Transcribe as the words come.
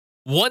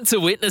Want to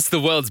witness the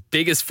world's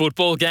biggest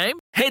football game?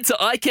 Head to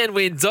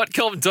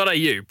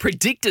iCanWin.com.au,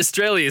 predict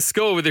Australia's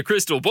score with a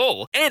crystal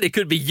ball, and it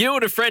could be you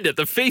and a friend at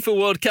the FIFA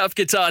World Cup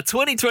Qatar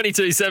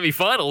 2022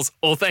 semi-finals,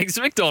 all thanks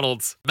to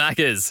McDonald's.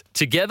 Maccas,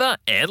 together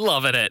and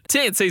loving it.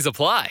 TNCs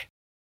apply.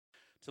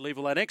 To leave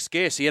our next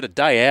guest, he had a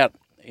day out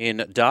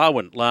in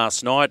Darwin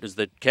last night as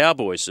the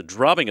Cowboys, a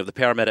drubbing of the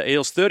Parramatta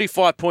Eels,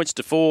 35 points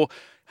to 4.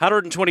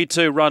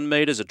 122 run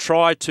metres, a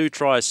try, 2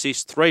 try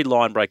assists, 3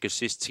 line break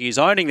assists. He's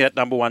owning that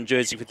number 1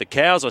 jersey with the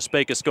Cows. I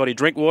speak of Scotty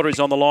Drinkwater. He's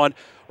on the line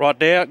right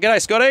now.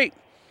 G'day, Scotty.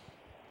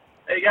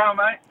 How you going,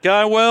 mate?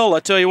 Going well. I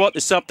tell you what,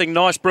 there's something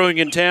nice brewing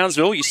in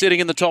Townsville. You're sitting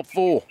in the top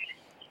 4.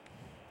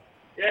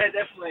 Yeah,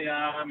 definitely.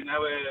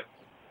 We're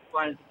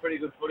playing some pretty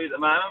good footy at the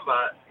moment,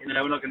 but, we're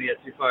not going to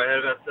get too far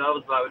ahead of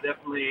ourselves, but we're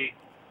definitely,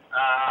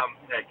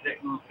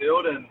 connecting on the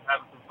field and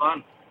having some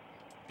fun.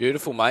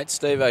 Beautiful, mate.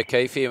 Steve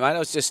O'Keefe here, mate.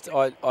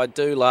 I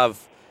do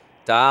love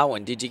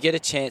Darwin. Did you get a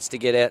chance to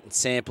get out and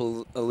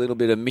sample a little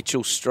bit of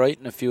Mitchell Street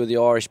and a few of the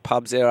Irish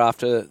pubs there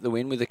after the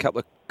win with a couple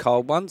of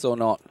cold ones or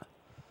not?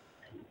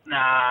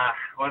 Nah,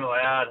 wasn't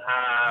allowed.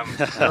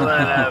 Not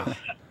allowed to have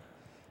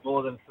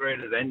more than 3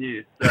 at the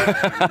venue. So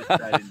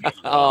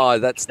Oh,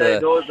 that's the...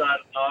 Indoors, I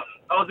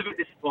was a bit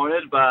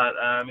disappointed, but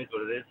it's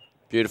what it is.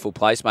 Beautiful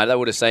place, mate. That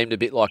would have seemed a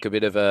bit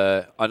of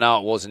a... I know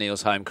it was an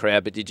Eels home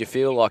crowd, but did you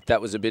feel like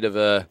that was a bit of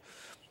a...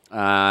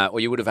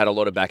 you would have had a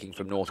lot of backing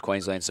from North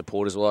Queensland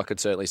supporters. Well, I could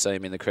certainly see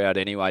him in the crowd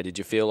anyway. Did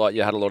you feel like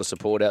you had a lot of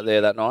support out there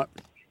that night?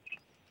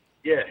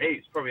 Yeah,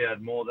 he's probably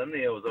had more than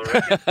the Eels, I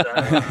reckon.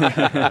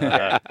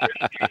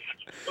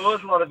 There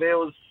was a lot of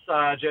Eels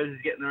jerseys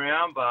getting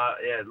around, but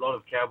yeah, a lot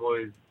of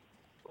Cowboys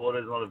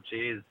supporters, a lot of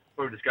cheers.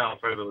 Probably just going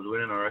for whoever was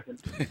winning, I reckon.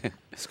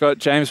 Scott,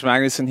 James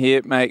Magnuson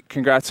here, mate.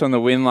 Congrats on the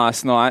win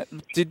last night.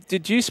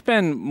 Did you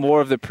spend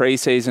more of the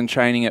pre-season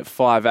training at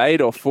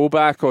 5'8" or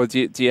fullback, or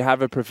do you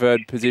have a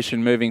preferred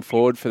position moving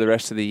forward for the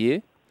rest of the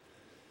year?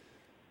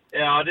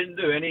 Yeah, I didn't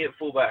do any at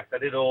fullback. I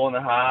did all in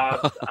the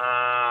halves.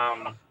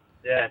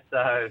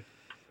 So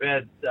we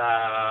had so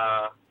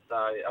I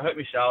hurt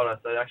my shoulder,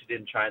 so I actually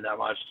didn't train that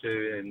much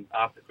too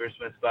after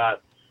Christmas.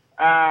 But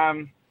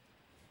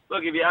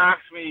look, if you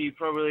asked me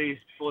probably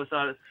before the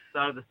start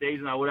of the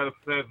season, I would have a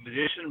preferred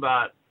position,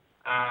 but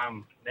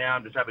now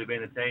I'm just happy to be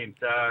in the team.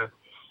 So,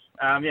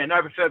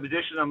 no preferred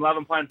position. I'm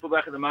loving playing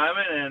fullback at the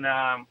moment, and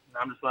I'm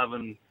just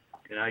loving,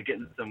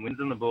 getting some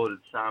wins on the board.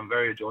 It's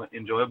very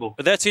enjoyable.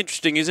 But that's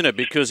interesting, isn't it?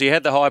 Because you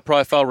had the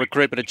high-profile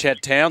recruitment of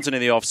Chad Townsend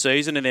in the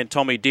off-season, and then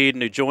Tommy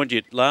Dearden, who joined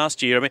you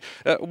last year. I mean,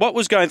 what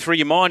was going through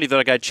your mind? You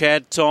thought, okay,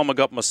 Chad, Tom, I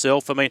got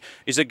myself. I mean,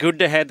 is it good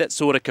to have that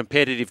sort of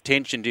competitive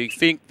tension? Do you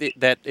think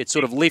that it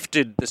sort of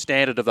lifted the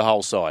standard of the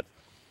whole side?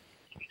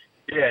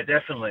 Yeah,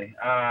 definitely.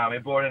 We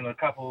brought in a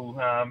couple,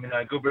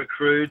 good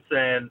recruits,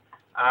 and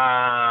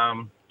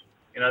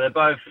they're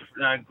both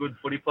good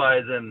footy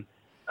players. And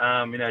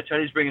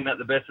Chaddy's bringing out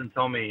the best in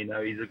Tommy. He's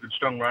a good,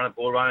 strong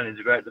ball runner, and he's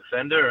a great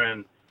defender.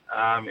 And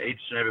each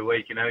and every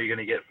week, you're going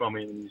to get from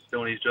him, and he's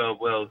doing his job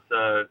well.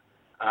 So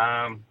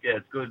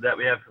it's good that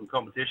we have some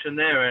competition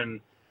there, and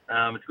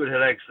it's good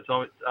headaches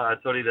for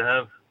Toddy to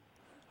have.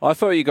 I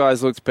thought you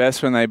guys looked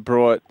best when they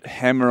brought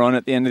Hammer on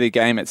at the end of the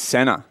game at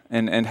centre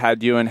and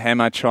had you and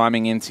Hammer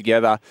chiming in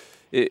together.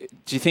 Do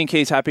you think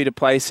he's happy to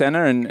play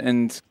centre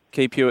and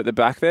keep you at the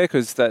back there?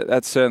 Because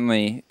that's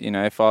certainly,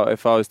 if I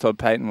was Todd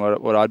Payton,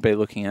 what I'd be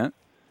looking at.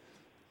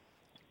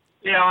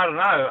 Yeah, I don't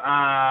know.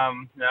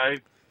 I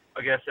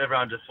guess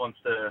everyone just wants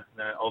to,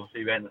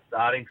 obviously be in the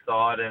starting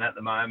side, and at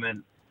the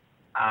moment,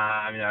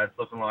 it's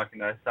looking like,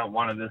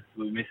 one of us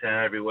will be missing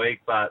out every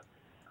week, but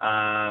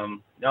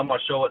I'm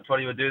not sure what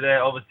Toddy would do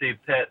there. Obviously,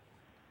 Pet,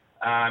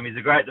 he's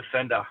a great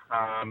defender.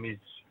 He's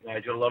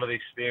got a lot of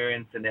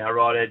experience, and our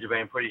right edge have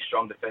been pretty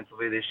strong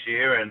defensively this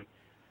year. And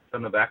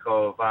on the back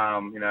of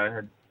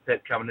had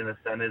Pet coming in the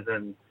centres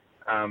and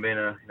being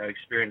a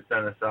experienced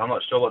centre, so I'm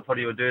not sure what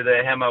Toddy would do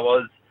there. Hammer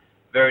was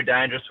very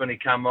dangerous when he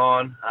come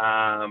on.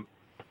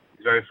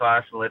 He's very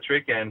fast and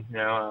electric, and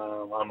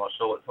I'm not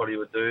sure what Toddy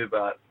would do,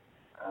 but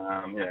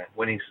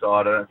winning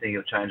side, I don't think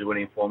he'll change the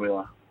winning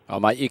formula. Oh,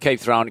 mate, you keep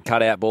throwing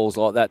cut-out balls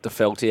like that to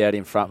Felty out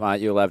in front,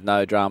 mate. You'll have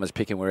no dramas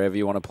picking wherever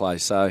you want to play.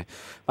 So,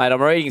 mate,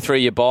 I'm reading through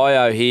your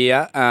bio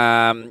here.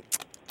 I'm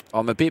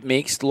a bit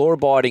mixed.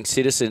 Law-Abiding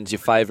Citizen's your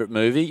favourite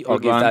movie. I'll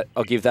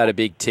give that a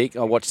big tick.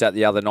 I watched that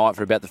the other night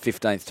for about the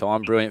 15th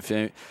time. Brilliant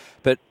film.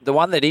 But the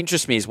one that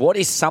interests me is, what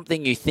is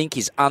something you think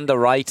is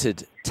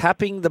underrated?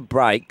 Tapping the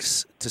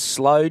brakes to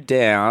slow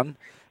down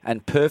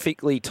and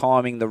perfectly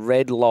timing the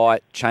red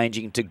light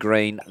changing to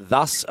green,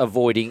 thus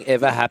avoiding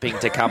ever having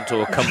to come to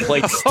a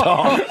complete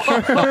stop.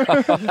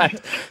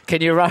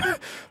 Can you run?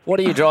 What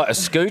are you driving? A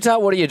scooter?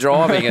 What are you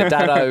driving? A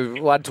Dado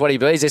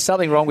 120B? Is there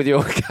something wrong with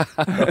your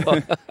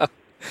car?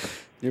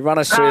 You run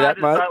us through that,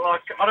 mate.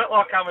 I don't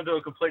like coming to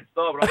a complete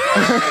stop.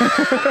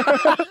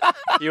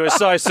 You are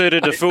so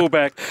suited to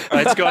fullback,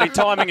 mate, Scotty.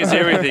 Timing is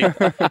everything.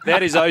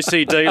 That is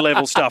OCD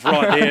level stuff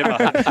right there,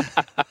 mate.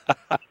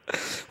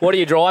 What do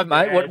you drive,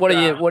 mate?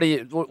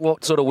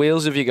 What sort of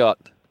wheels have you got?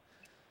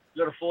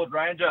 Got a Ford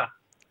Ranger.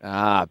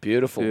 Ah,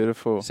 beautiful.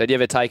 Beautiful. So do you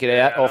ever take it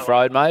out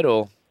off-road, mate,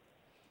 or?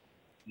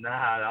 Nah,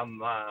 I'm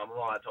not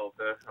that tall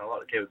person. I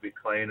like to keep it a bit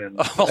clean and.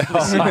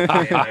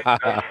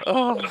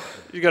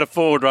 You got a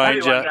Ford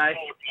Maybe one Ranger. day.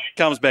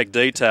 Comes back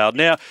detailed.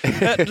 Now,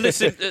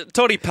 listen,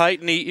 Toddy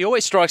Payten, he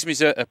always strikes me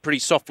as a pretty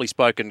softly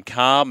spoken,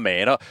 calm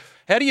man.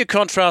 How do you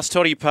contrast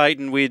Toddy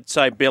Payten with,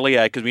 say,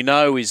 Bellier? Because we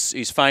know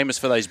he's famous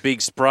for those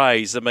big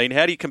sprays. I mean,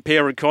 how do you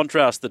compare and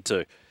contrast the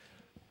two?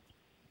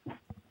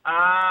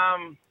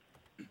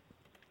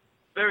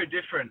 Very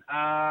different.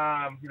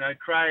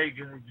 Craig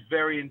is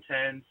very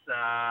intense.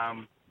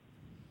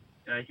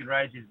 He can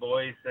raise his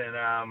voice and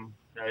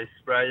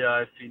spray you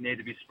if you need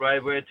to be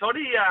sprayed. Where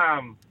Toddy,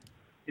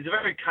 he's a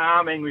very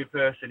calm, angry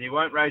person. He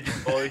won't raise his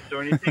voice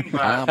or anything,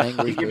 but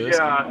he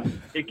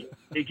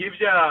gives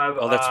you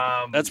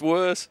that's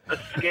worse. a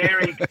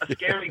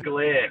scary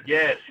glare.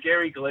 Yeah,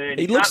 scary glare.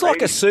 He looks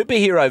like a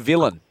superhero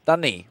villain,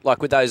 doesn't he?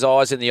 Like with those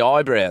eyes and the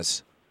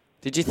eyebrows.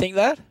 Did you think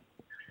that?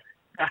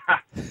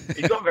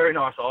 He's got very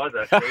nice eyes,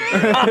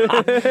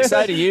 actually.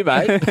 So do you,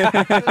 mate.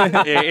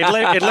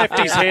 Yeah, it left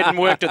his head and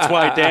worked its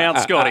way down,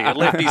 Scotty. It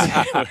left his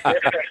head.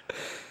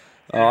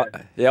 I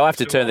have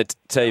to turn the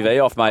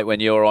TV off, mate,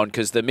 when you're on,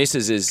 because the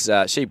missus is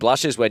she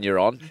blushes when you're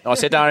on. I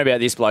said, don't worry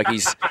about this bloke.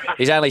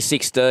 He's only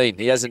 16.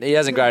 He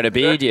hasn't grown a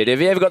beard yet. Have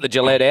you ever got the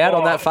Gillette out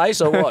on that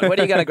face, or what? When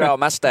are you going to grow a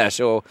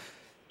mustache or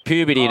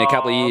puberty in a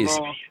couple of years?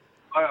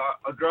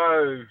 I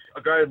grow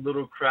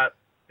little crap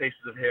pieces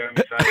of hair in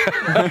my face.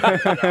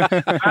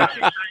 I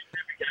actually shave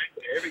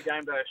every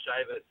game day I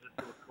shave it just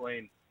to look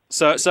clean.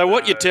 So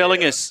what you're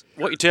telling us,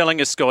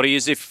 Scotty,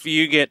 is if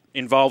you get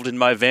involved in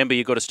Movember,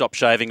 you've got to stop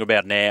shaving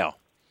about now.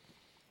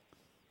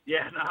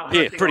 Yeah, no. I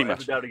Yeah, think pretty I'll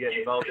much. never be able to get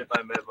involved in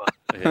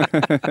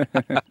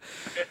Movember.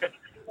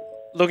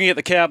 Looking at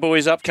the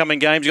Cowboys' upcoming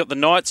games, you've got the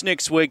Knights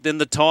next week, then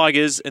the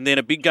Tigers, and then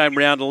a big game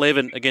round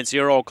 11 against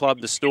your old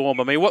club, the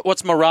Storm. I mean,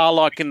 what's morale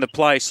like in the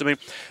place? I mean,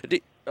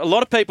 a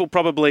lot of people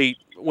probably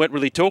weren't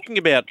really talking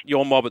about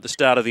your mob at the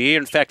start of the year.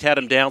 In fact, had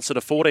them down sort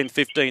of 14th,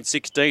 15th,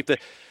 16th.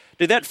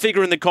 Did that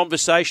figure in the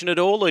conversation at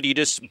all, or do you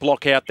just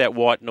block out that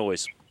white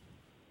noise?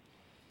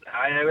 We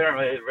don't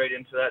really read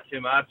into that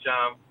too much.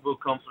 We're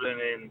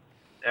confident in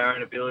our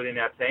own ability in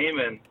our team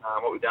and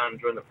what we've done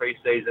during the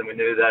pre-season. We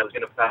knew that it was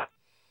going to pass.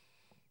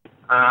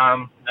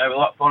 We're a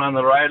lot flying on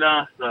the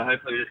radar, so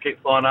hopefully we just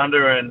keep flying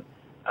under and,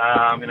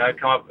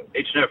 come up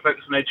each and every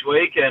focus from each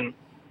week and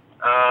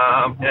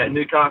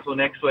Newcastle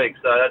next week.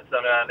 So that's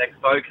on our next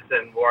focus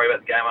and worry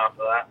about the game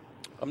after that.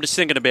 I'm just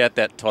thinking about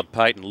that Todd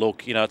Payten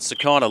look. You know, it's the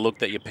kind of look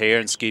that your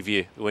parents give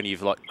you when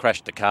you've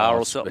crashed the car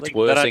or something. It's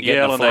worse than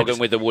getting a flogging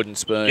with a wooden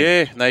spoon.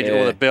 Yeah,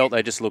 or the belt.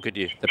 They just look at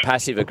you. The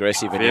passive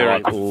aggressive.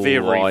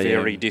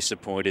 Very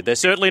disappointed. They're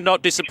certainly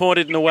not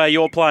disappointed in the way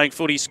you're playing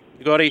footy,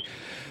 Scotty.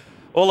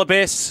 All the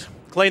best.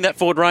 Clean that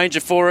Ford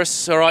Ranger for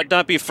us. All right,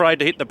 don't be afraid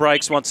to hit the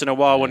brakes once in a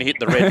while when you hit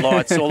the red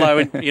lights. Although,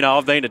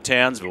 I've been to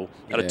Townsville,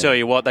 and I tell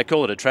you what, they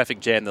call it a traffic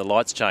jam. The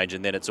lights change,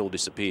 and then it's all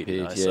disappeared.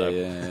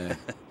 Yeah.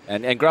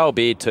 And grow a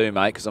beard too,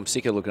 mate, because I'm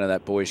sick of looking at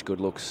that boyish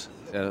good looks.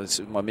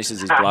 My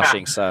missus is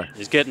blushing, so...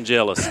 He's getting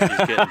jealous.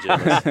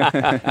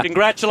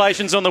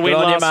 Congratulations on the win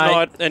last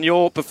night and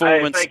your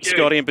performance,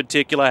 Scotty, in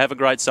particular. Have a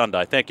great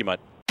Sunday. Thank you, mate.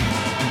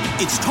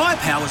 It's Tyre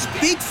Power's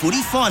Big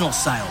Footy Final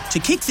Sale. To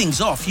kick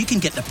things off, you can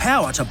get the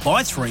power to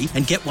buy 3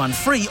 and get 1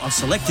 free on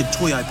selected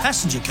Toyo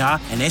passenger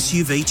car and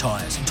SUV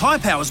tyres. Tyre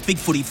Power's Big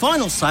Footy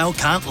Final Sale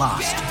can't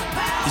last.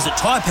 Visit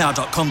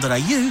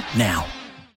tyrepower.com.au now.